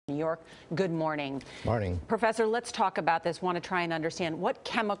York. Good morning. Morning. Professor, let's talk about this. Want to try and understand what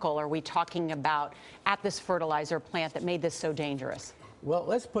chemical are we talking about at this fertilizer plant that made this so dangerous? Well,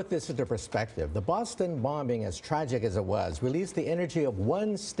 let's put this into perspective. The Boston bombing, as tragic as it was, released the energy of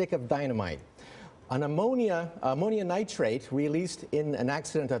one stick of dynamite. An ammonia nitrate released in an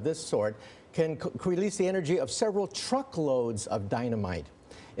accident of this sort can release the energy of several truckloads of dynamite,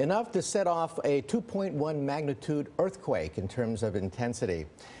 enough to set off a 2.1 magnitude earthquake in terms of intensity.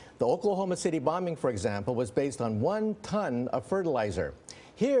 The Oklahoma City bombing, for example, was based on 1 ton of fertilizer.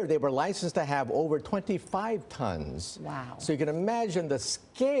 Here, they were licensed to have over 25 tons. Wow. So you can imagine the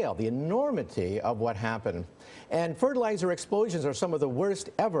scale, the enormity of what happened. And fertilizer explosions are some of the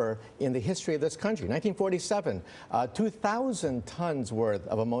worst ever in the history of this country. 1947, 2,000 tons worth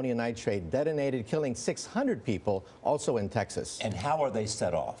of ammonium nitrate detonated, killing 600 people, also in Texas. And how are they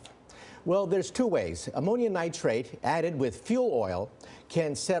set off? Well, there's two ways. Ammonium nitrate added with fuel oil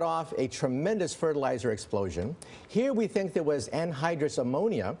can set off a tremendous fertilizer explosion. Here we think there was anhydrous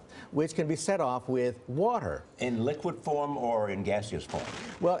ammonia, which can be set off with water. In liquid form or in gaseous form?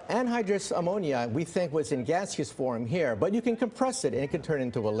 Well, anhydrous ammonia we think was in gaseous form here, but you can compress it and it can turn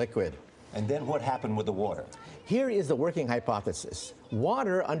into a liquid. And then what happened with the water? Here is the working hypothesis.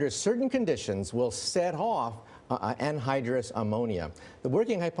 Water, under certain conditions, will set off anhydrous ammonia. The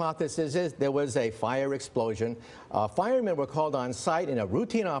working hypothesis is there was a fire explosion. Firemen were called on site in a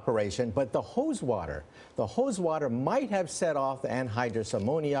routine operation, but the hose water might have set off the anhydrous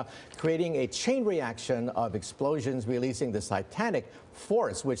ammonia, creating a chain reaction of explosions, releasing this titanic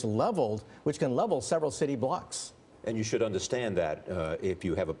force which can level several city blocks. And you should understand that if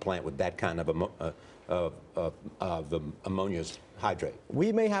you have a plant with that kind of ammonium hydrate.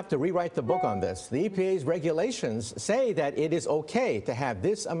 We may have to rewrite the book on this. The EPA's regulations say that it is okay to have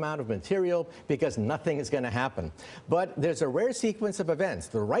this amount of material because nothing is going to happen. But there's a rare sequence of events.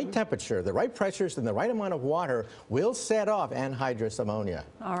 The right temperature, the right pressures, and the right amount of water will set off anhydrous ammonia.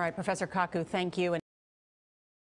 All right, Professor Kaku, thank you.